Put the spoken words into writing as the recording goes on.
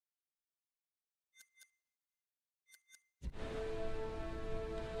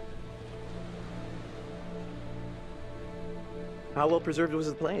How well preserved was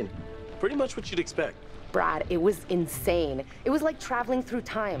the plane? Pretty much what you'd expect. Brad, it was insane. It was like traveling through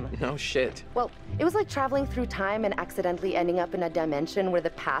time. No shit. Well, it was like traveling through time and accidentally ending up in a dimension where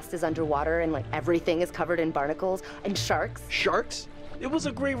the past is underwater and like everything is covered in barnacles and sharks. Sharks? It was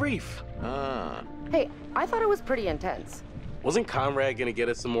a great reef. Ah. Hey, I thought it was pretty intense. Wasn't Conrad gonna get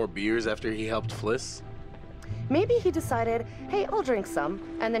us some more beers after he helped Fliss? Maybe he decided, hey, I'll drink some,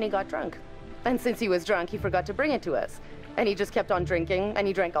 and then he got drunk. And since he was drunk, he forgot to bring it to us. And he just kept on drinking, and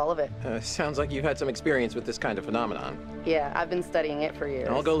he drank all of it. Sounds like you've had some experience with this kind of phenomenon. Yeah, I've been studying it for years.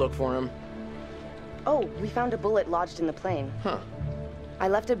 I'll go look for him. Oh, we found a bullet lodged in the plane. Huh. I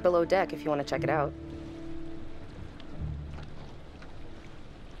left it below deck if you want to check it out.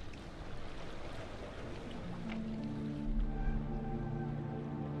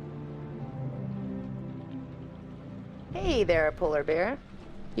 Hey there, polar bear.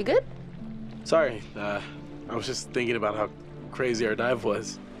 You good? Sorry, I was just thinking about how crazy our dive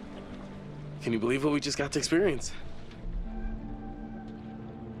was. Can you believe what we just got to experience?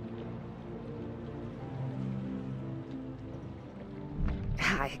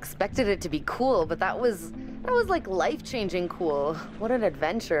 I expected it to be cool, but that was like life-changing cool. What an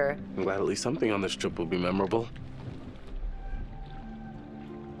adventure. I'm glad at least something on this trip will be memorable.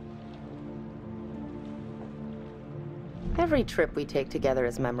 Every trip we take together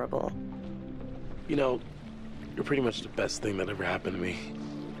is memorable. You know, you're pretty much the best thing that ever happened to me.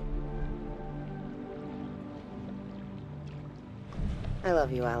 I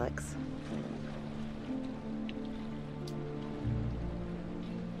love you, Alex.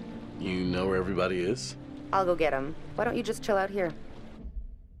 You know where everybody is? I'll go get him. Why don't you just chill out here?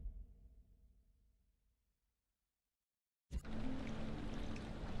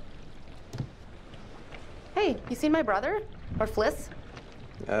 Hey, you seen my brother? Or Fliss?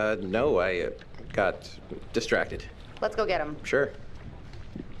 No, I got distracted. Let's go get him. Sure.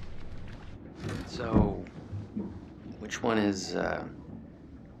 So, which one is,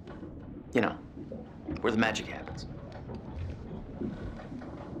 you know, where the magic happens?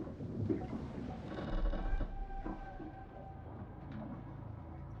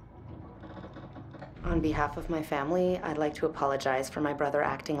 On behalf of my family, I'd like to apologize for my brother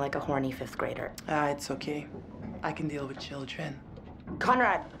acting like a horny fifth grader. It's okay. I can deal with children.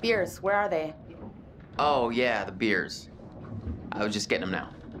 Conrad, beers, where are they? Oh, yeah, the beers. I was just getting them now.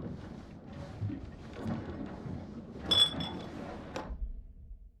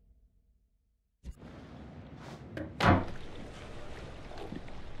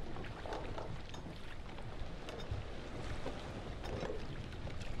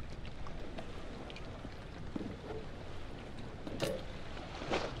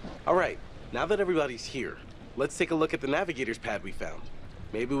 All right, now that everybody's here, let's take a look at the navigator's pad we found.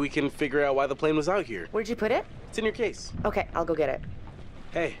 Maybe we can figure out why the plane was out here. Where'd you put it? It's in your case. Okay, I'll go get it.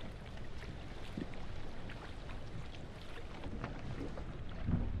 Hey.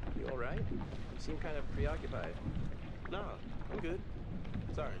 You all right? You seem kind of preoccupied. Nah, I'm good.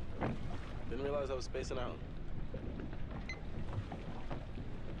 Sorry. Didn't realize I was spacing out.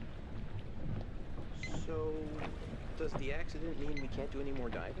 So, does the accident mean we can't do any more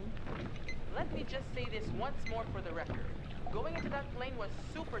diving? Let me just say this once more for the record. Going into that plane was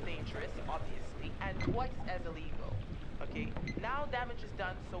super dangerous, obviously, and twice as illegal. Okay, now damage is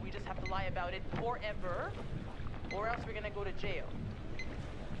done, so we just have to lie about it forever, or else we're gonna go to jail.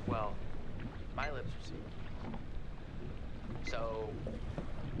 Well, my lips are sealed. So,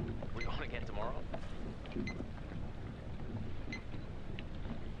 we're going again tomorrow?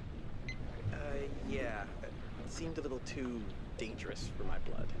 Yeah. It seemed a little too dangerous for my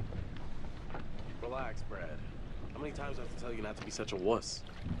blood. Relax, Brad. How many times do I have to tell you not to be such a wuss?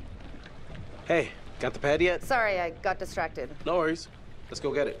 Hey, got the pad yet? Sorry, I got distracted. No worries. Let's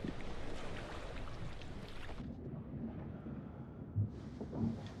go get it.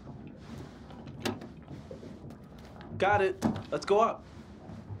 Got it. Let's go up.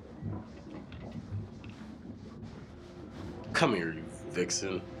 Come here, you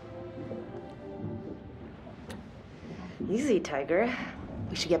vixen. Easy, Tiger.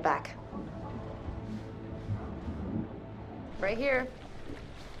 We should get back. Right here.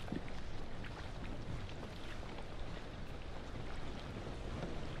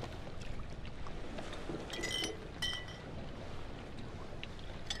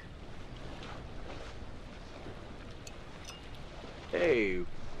 Hey,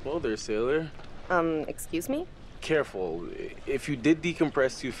 whoa there, sailor. Excuse me? Careful. If you did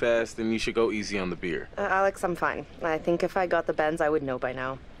decompress too fast, then you should go easy on the beer. Alex, I'm fine. I think if I got the bends, I would know by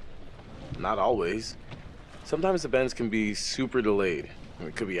now. Not always. Sometimes the bends can be super delayed.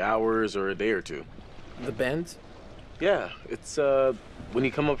 It could be hours or a day or two. The bends? Yeah, it's, when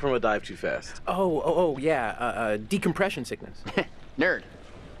you come up from a dive too fast. Yeah, decompression sickness. Nerd.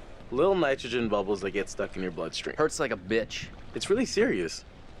 Little nitrogen bubbles that get stuck in your bloodstream. Hurts like a bitch. It's really serious.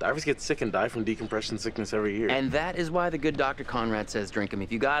 Divers get sick and die from decompression sickness every year. And that is why the good Dr. Conrad says drink them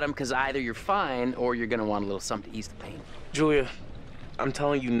if you got them, because either you're fine or you're gonna want a little something to ease the pain. Julia, I'm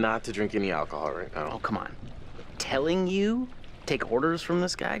telling you not to drink any alcohol right now. Oh, come on. Telling you? Take orders from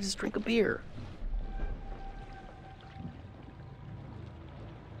this guy? Just drink a beer.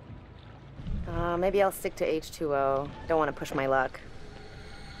 Maybe I'll stick to H2O. Don't want to push my luck.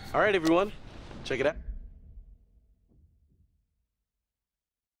 All right, everyone, check it out.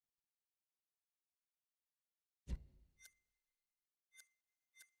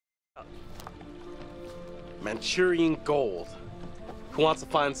 Manchurian gold. Who wants to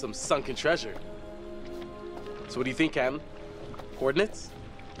find some sunken treasure? So what do you think, Captain? Coordinates?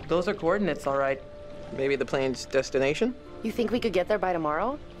 Those are coordinates, all right. Maybe the plane's destination? You think we could get there by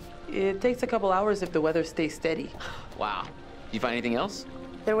tomorrow? It takes a couple hours if the weather stays steady. Wow. You find anything else?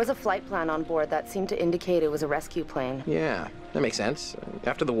 There was a flight plan on board that seemed to indicate it was a rescue plane. Yeah, that makes sense.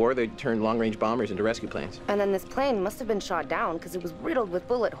 After the war, they turned long-range bombers into rescue planes. And then this plane must have been shot down because it was riddled with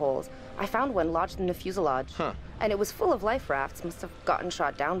bullet holes. I found one lodged in the fuselage. Huh. And it was full of life rafts. Must have gotten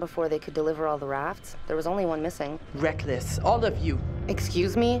shot down before they could deliver all the rafts. There was only one missing. Reckless, all of you.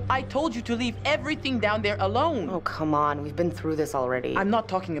 Excuse me? I told you to leave everything down there alone. Oh, come on. We've been through this already. I'm not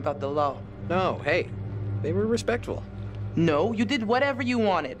talking about the law. No, hey, they were respectful. No, you did whatever you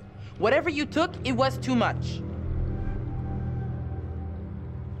wanted. Whatever you took, it was too much.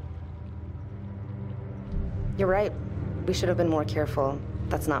 You're right. We should have been more careful.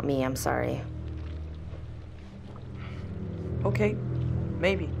 That's not me, I'm sorry. Okay,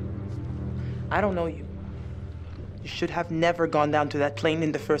 maybe. I don't know you. You should have never gone down to that plane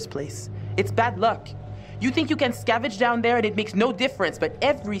in the first place. It's bad luck. You think you can scavenge down there and it makes no difference, but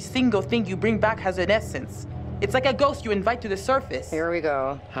every single thing you bring back has an essence. It's like a ghost you invite to the surface. Here we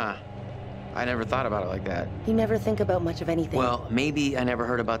go. Huh. I never thought about it like that. You never think about much of anything. Well, maybe I never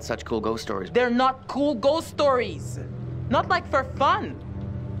heard about such cool ghost stories. They're not cool ghost stories. Not like for fun.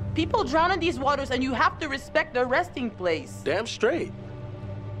 People drown in these waters and you have to respect their resting place. Damn straight.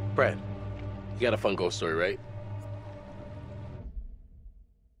 Brad, you got a fun ghost story, right?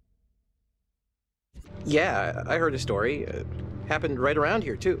 Yeah, I heard a story. Happened right around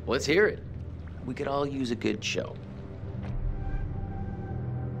here, too. Let's hear it. We could all use a good show.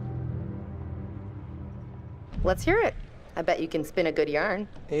 Let's hear it. I bet you can spin a good yarn.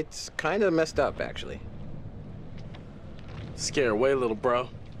 It's kind of messed up, actually. Scare away, little bro.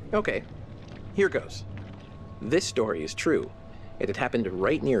 Okay, here goes. This story is true. It had happened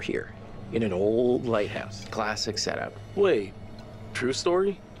right near here, in an old lighthouse. Classic setup. Wait, true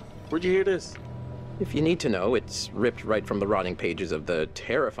story? Where'd you hear this? If you need to know, it's ripped right from the rotting pages of the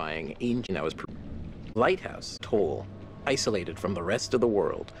terrifying ancient lighthouse. Toll, isolated from the rest of the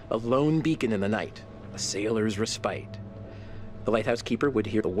world, a lone beacon in the night, a sailor's respite. The lighthouse keeper would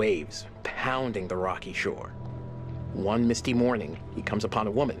hear the waves pounding the rocky shore. One misty morning, he comes upon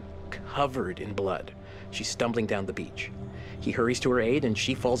a woman covered in blood. She's stumbling down the beach. He hurries to her aid and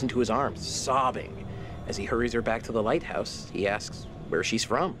she falls into his arms, sobbing. As he hurries her back to the lighthouse, he asks where she's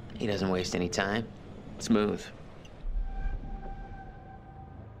from. He doesn't waste any time. Smooth.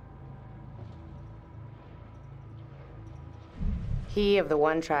 He of the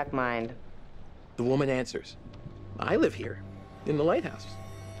one-track mind. The woman answers, I live here, in the lighthouse.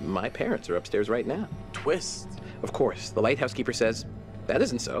 My parents are upstairs right now. Twist. Of course, the lighthouse keeper says, that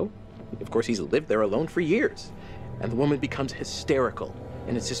isn't so. Of course, he's lived there alone for years. And the woman becomes hysterical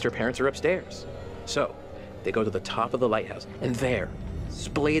and insists her parents are upstairs. So, they go to the top of the lighthouse, and there,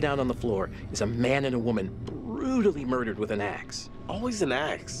 splayed out on the floor, is a man and a woman brutally murdered with an axe. Always an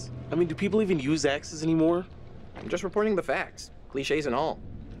axe. I mean, do people even use axes anymore? I'm just reporting the facts, cliches and all.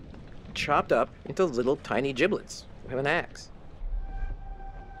 Chopped up into little tiny giblets with an axe.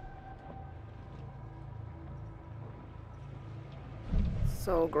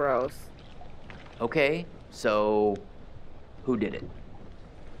 So gross. Okay, so who did it?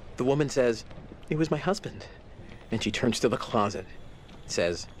 The woman says, it was my husband. And she turns to the closet,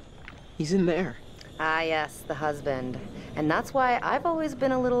 says, he's in there. Ah, yes, the husband. And that's why I've always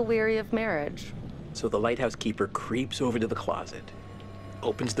been a little weary of marriage. So the lighthouse keeper creeps over to the closet,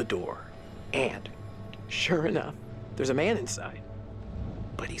 opens the door, and sure enough, there's a man inside.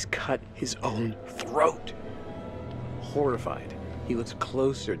 But he's cut his own throat. Horrified, he looks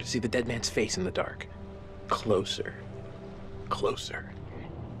closer to see the dead man's face in the dark. Closer, closer.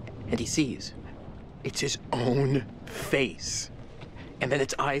 And he sees it's his own face. And then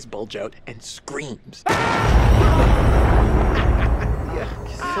its eyes bulge out and screams.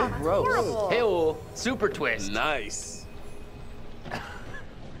 so gross. horrible. Hey-oh, super twist. Nice.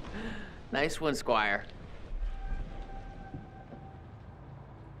 Nice one, Squire.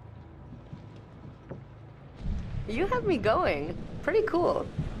 You have me going. Pretty cool.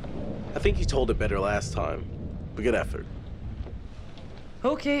 I think you told it better last time. But good effort.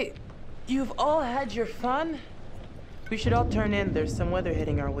 Okay, you've all had your fun. We should all turn in. There's some weather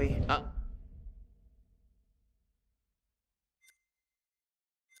heading our way.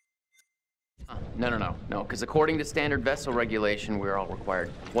 No, because according to standard vessel regulation, we're all required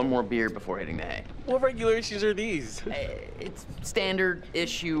one more beer before hitting the hay. What regulations are these? It's standard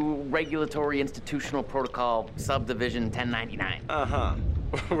issue regulatory institutional protocol subdivision 1099. Uh-huh.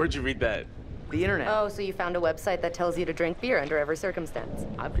 Where'd you read that? The internet. Oh, so you found a website that tells you to drink beer under every circumstance.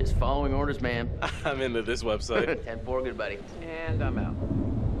 I'm just following orders, ma'am. I'm into this website. 10-4, good buddy. And I'm out.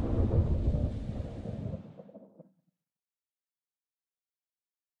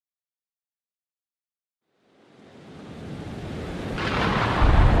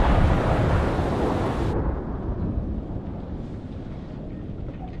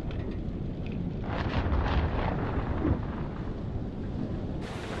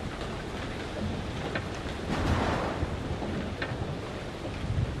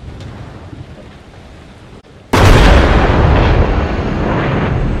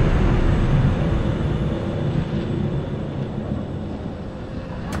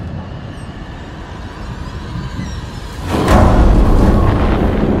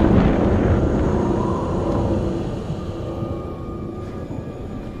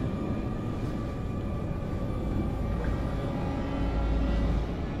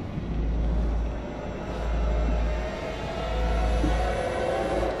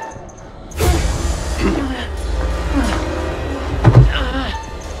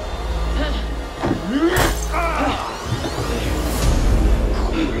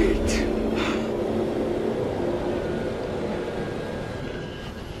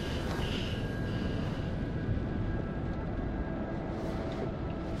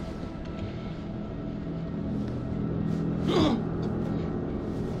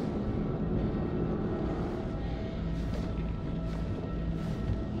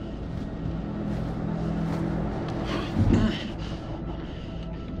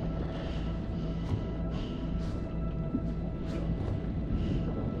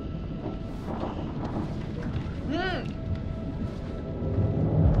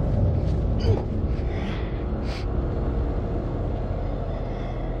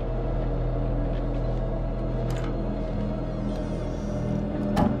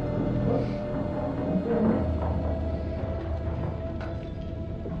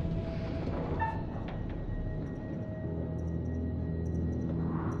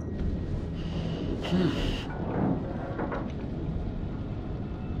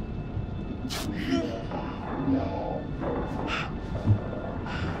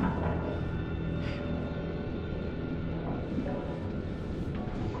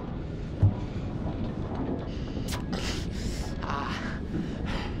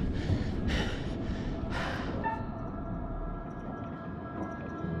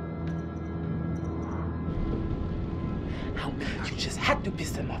 You just had to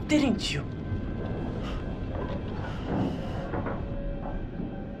piss them off, didn't you?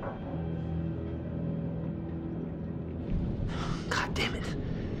 God damn it.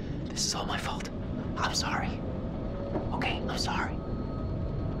 This is all my fault. I'm sorry. Okay, I'm sorry.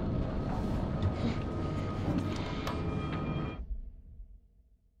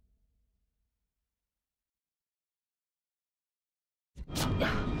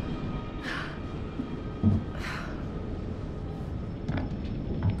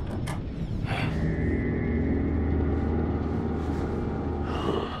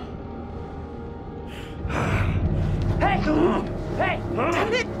 Hey!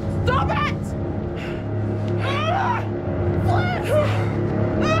 Damn it! Stop it!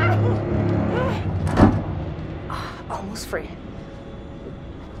 Almost free.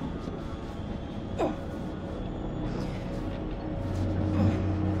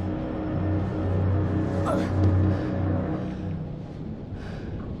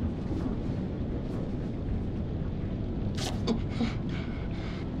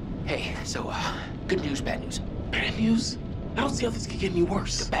 Hey, so, good news, bad news. Bad news? I don't see how this could get any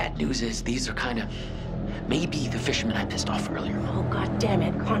worse. The bad news is these are kind of maybe the fishermen I pissed off earlier. Oh, God damn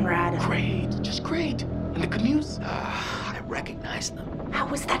it, Conrad. Great, just great. And the good news? I recognize them. How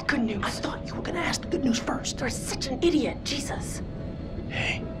was that good news? I thought you were gonna ask the good news first. You're such an idiot, Jesus.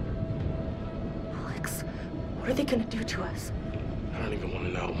 Hey, Alex, what are they gonna do to us? I don't even want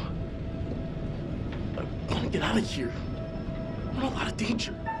to know. I want to get out of here. I'm in a lot of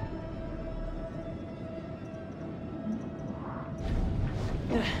danger.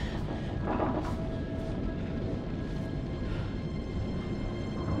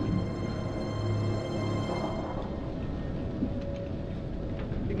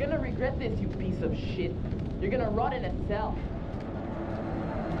 You're gonna regret this, you piece of shit. You're gonna rot in a cell.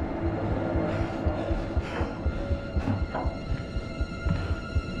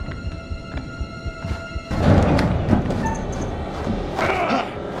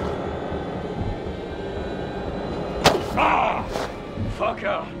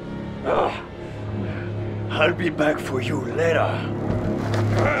 Fucker! I'll be back for you later.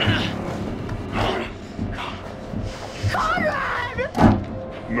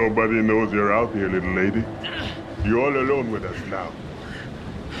 Nobody knows you're out here, little lady. You're all alone with us now.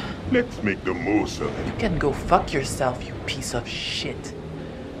 Let's make the most of it. You can go fuck yourself, you piece of shit.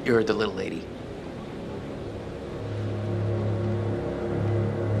 You're the little lady.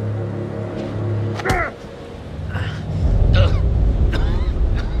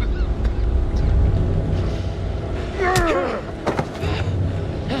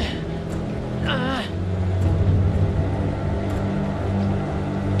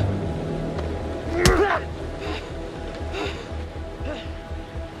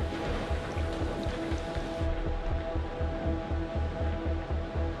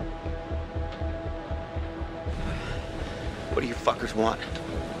 What do you fuckers want?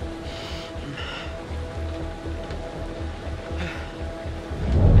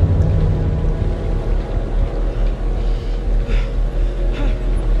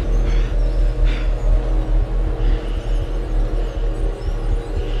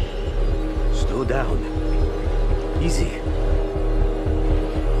 Slow down. Easy.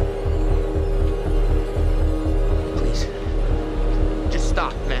 Please. Just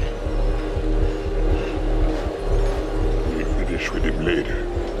stop, man. We'll finish with him later.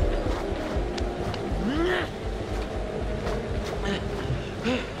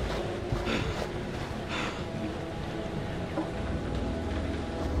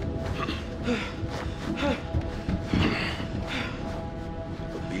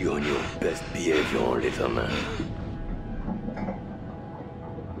 Be on your best behavior, little man.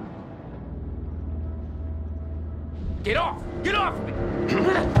 Get off! Get off me!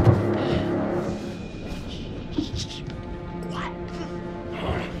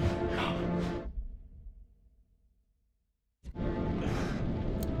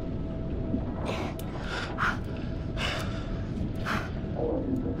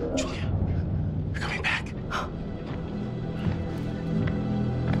 Julia, you're coming back.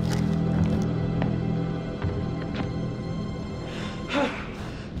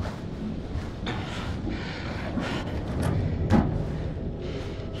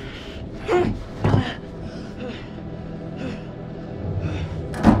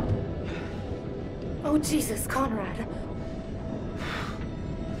 Oh, Jesus, Conrad.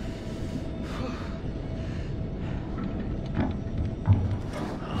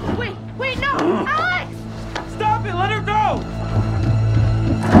 Wait, no! Alex! Stop it! Let her go!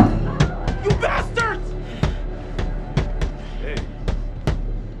 You bastards! Hey.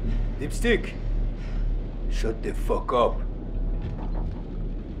 Dipstick. Shut the fuck up.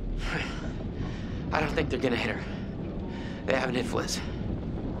 I don't think they're gonna hit her. They haven't hit Fliss.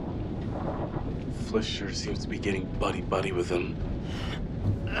 Fliss sure seems to be getting buddy-buddy with him.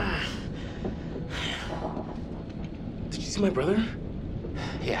 Did you see my brother?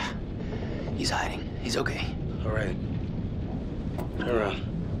 Yeah. He's hiding. He's okay. All right. Turn around.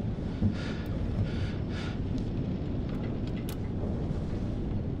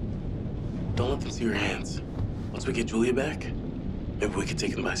 Don't let them see your hands. Once we get Julia back, maybe we could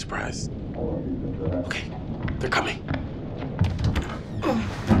take them by surprise. Okay, they're coming.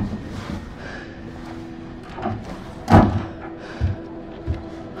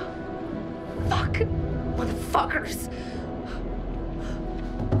 Fuck. Motherfuckers.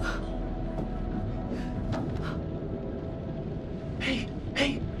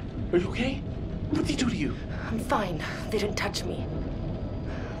 Hey, are you okay? What did he do to you? I'm fine. They didn't touch me.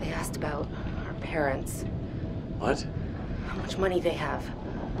 They asked about our parents, What? how much money they have.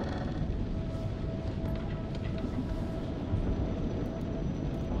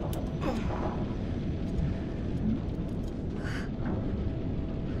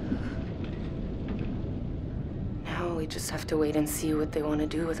 Now we just have to wait and see what they want to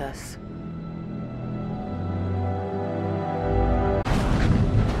do with us.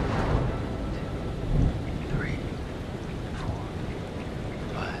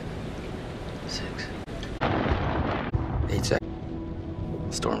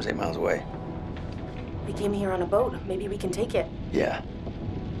 Storm's 8 miles away. We came here on a boat. Maybe we can take it. Yeah.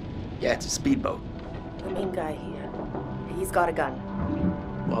 Yeah, it's a speedboat. The main guy here. He's got a gun.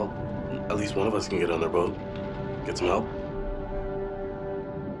 Well, at least one of us can get on their boat. Get some help.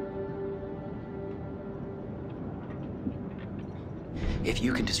 If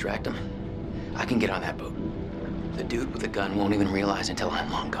you can distract them, I can get on that boat. The dude with the gun won't even realize until I'm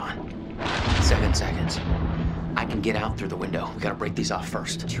long gone. 7 seconds. I can get out through the window. We gotta break these off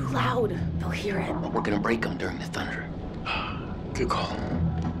first. Too loud. They'll hear it. But we're gonna break them during the thunder. Good call.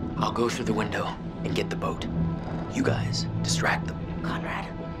 I'll go through the window and get the boat. You guys distract them. Conrad,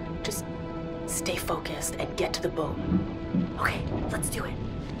 just stay focused and get to the boat. Okay, let's do it.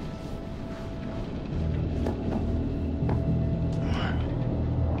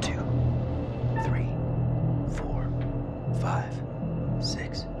 1, 2, 3, 4, 5,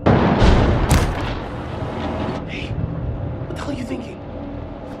 6. Hey, what the hell are you thinking?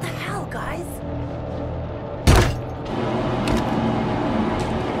 What the hell, guys?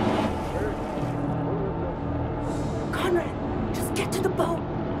 Conrad, just get to the boat.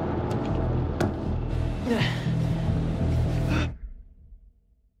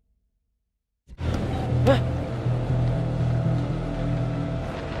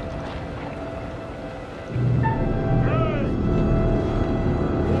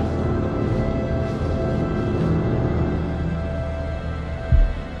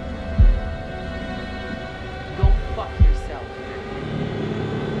 Go fuck yourself.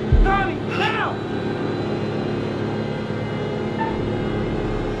 Tommy, now!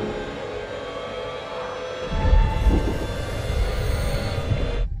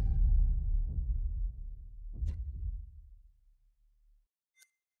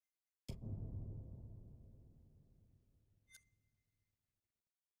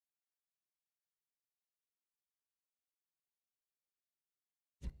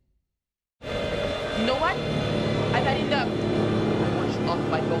 You know what? I've had enough. I want you off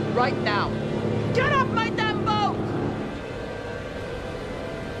my boat right now. Get off my damn boat!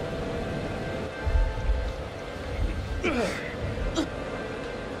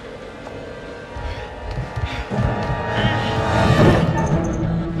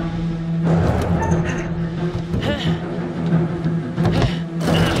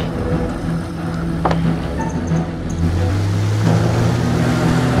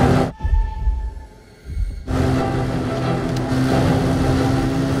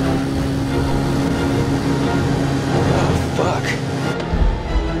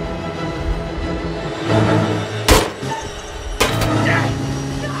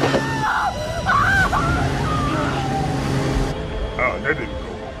 Oh, let him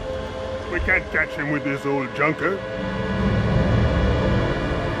go. We can't catch him with this old junker.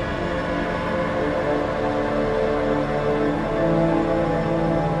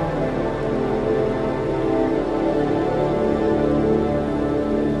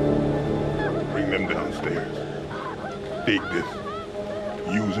 Bring them downstairs. Take this.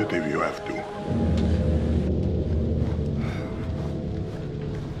 Use it if you have to.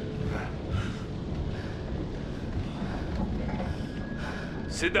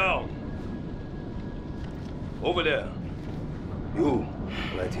 Sit down. Over there. You,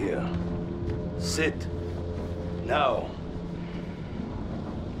 right here. Sit. Now.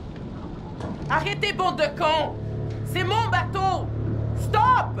 Arrêtez, bande de cons! C'est mon bateau!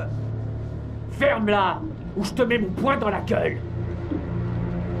 Stop! Ferme-la, ou je te mets mon poing dans la gueule.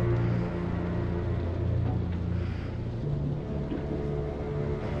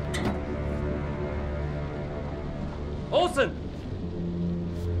 Olsen!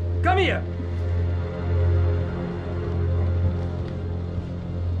 Come here!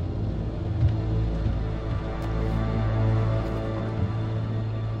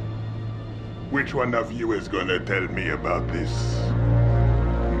 Which one of you is gonna tell me about this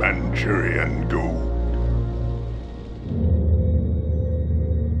Manchurian gold?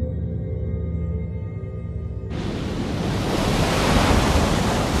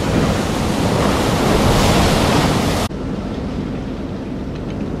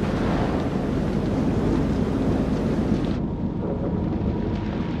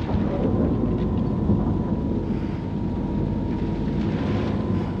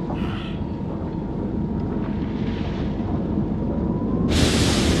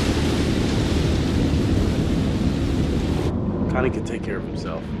 Connie can take care of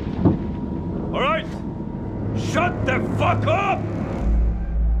himself. All right. Shut the fuck up!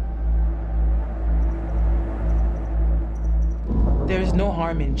 There's no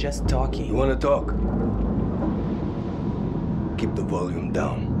harm in just You talking. wanna talk? Keep the volume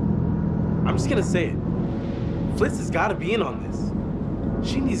down. I'm just gonna say it. Fliss has gotta be in on this.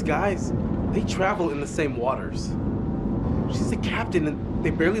 She and these guys, they travel in the same waters. She's the captain and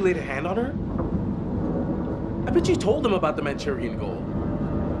they barely laid a hand on her? I bet you told them about the Manchurian gold.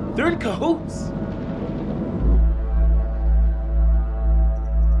 They're in cahoots.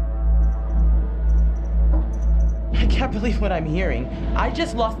 I can't believe what I'm hearing. I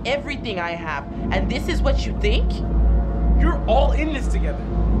just lost everything I have, and this is what you think? You're all in this together.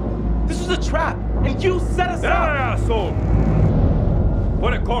 This was a trap, and you set us up. Asshole!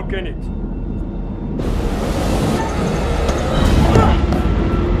 Put a cork in it.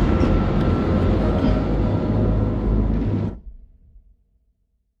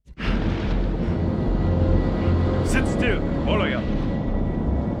 Sit still, all of you.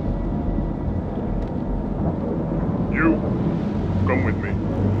 You, come with me.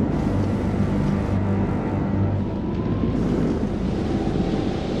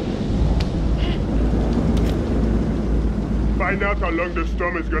 Find out how long the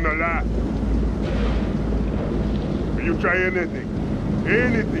storm is gonna last. If you try anything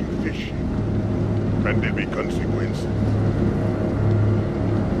fishy, and there'll be consequences.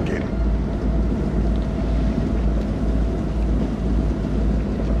 Get it?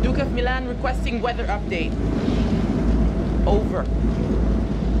 Duke of Milan requesting weather update. Over.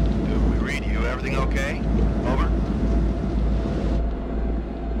 We read you. Everything okay? Over.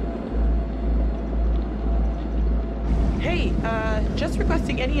 Hey, just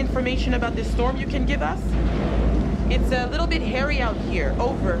requesting any information about this storm you can give us? It's a little bit hairy out here.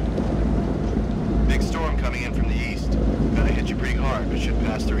 Over. Big storm coming in from the east. Gonna hit you pretty hard, but should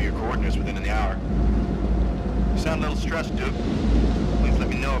pass through your coordinates within an hour. You sound a little stressed, Duke. Please let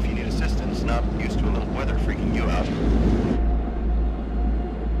me know if you need assistance. Not used to a little weather freaking you out.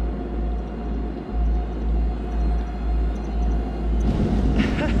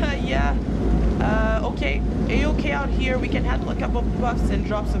 Yeah. Okay. A-okay out here. We can handle a couple of puffs and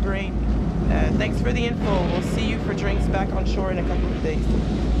drops of rain. Thanks for the info. We'll see you for drinks back on shore in a couple of days.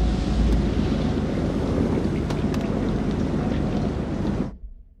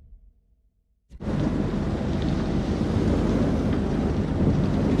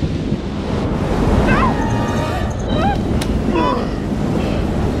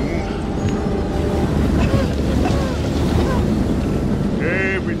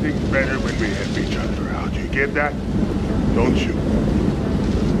 Everything's better when we help each other out. You get that? Don't you?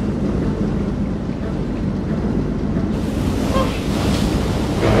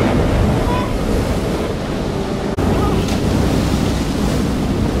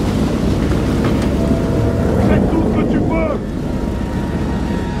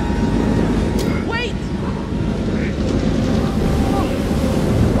 Wait!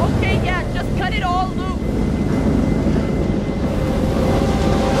 Okay, yeah, just cut it all loose.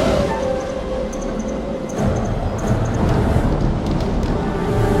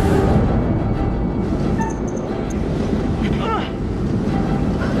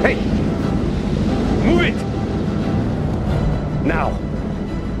 Hey! Move it! Now!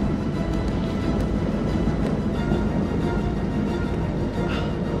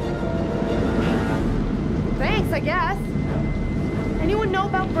 Thanks, I guess. Anyone know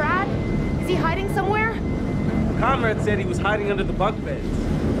about Brad? Is he hiding somewhere? Conrad said he was hiding under the bunk beds.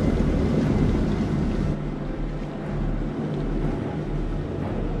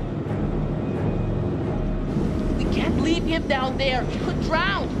 We can't leave him down there. He could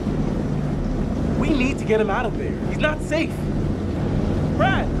drown. We need to get him out of there. He's not safe.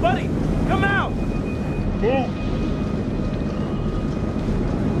 Brad, buddy, come out! Move!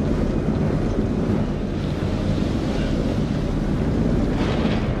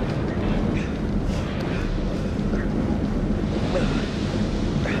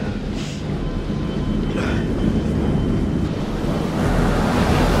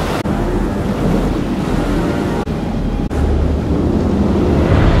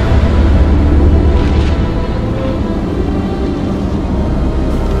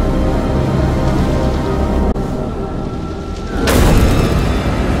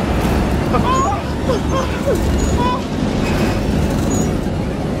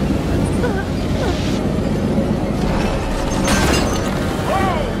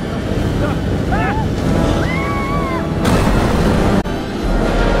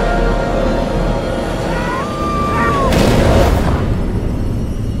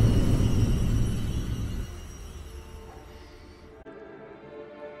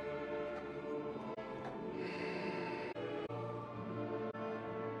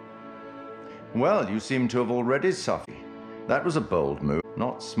 Well, you seem to have already suffered. That was a bold move,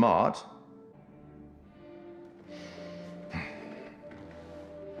 not smart.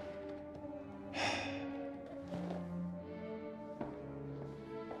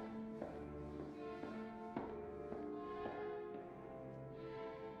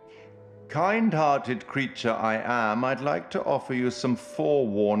 kind-hearted creature I am, I'd like to offer you some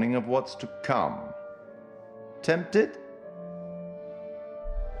forewarning of what's to come. Tempted?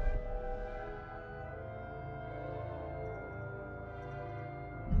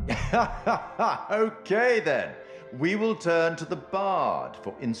 Okay then. We will turn to the Bard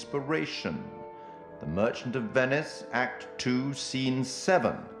for inspiration. The Merchant of Venice, Act 2, Scene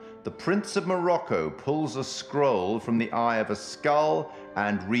 7. The Prince of Morocco pulls a scroll from the eye of a skull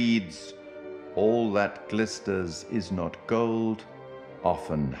and reads, "All that glisters is not gold.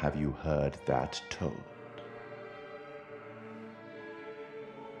 Often have you heard that told."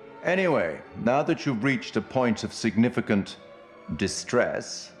 Anyway, now that you've reached a point of significant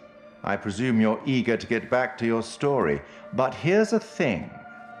distress, I presume you're eager to get back to your story. But here's the thing.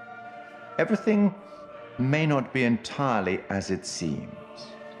 Everything may not be entirely as it seems.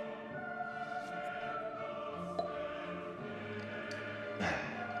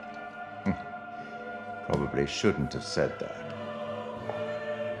 Probably shouldn't have said that.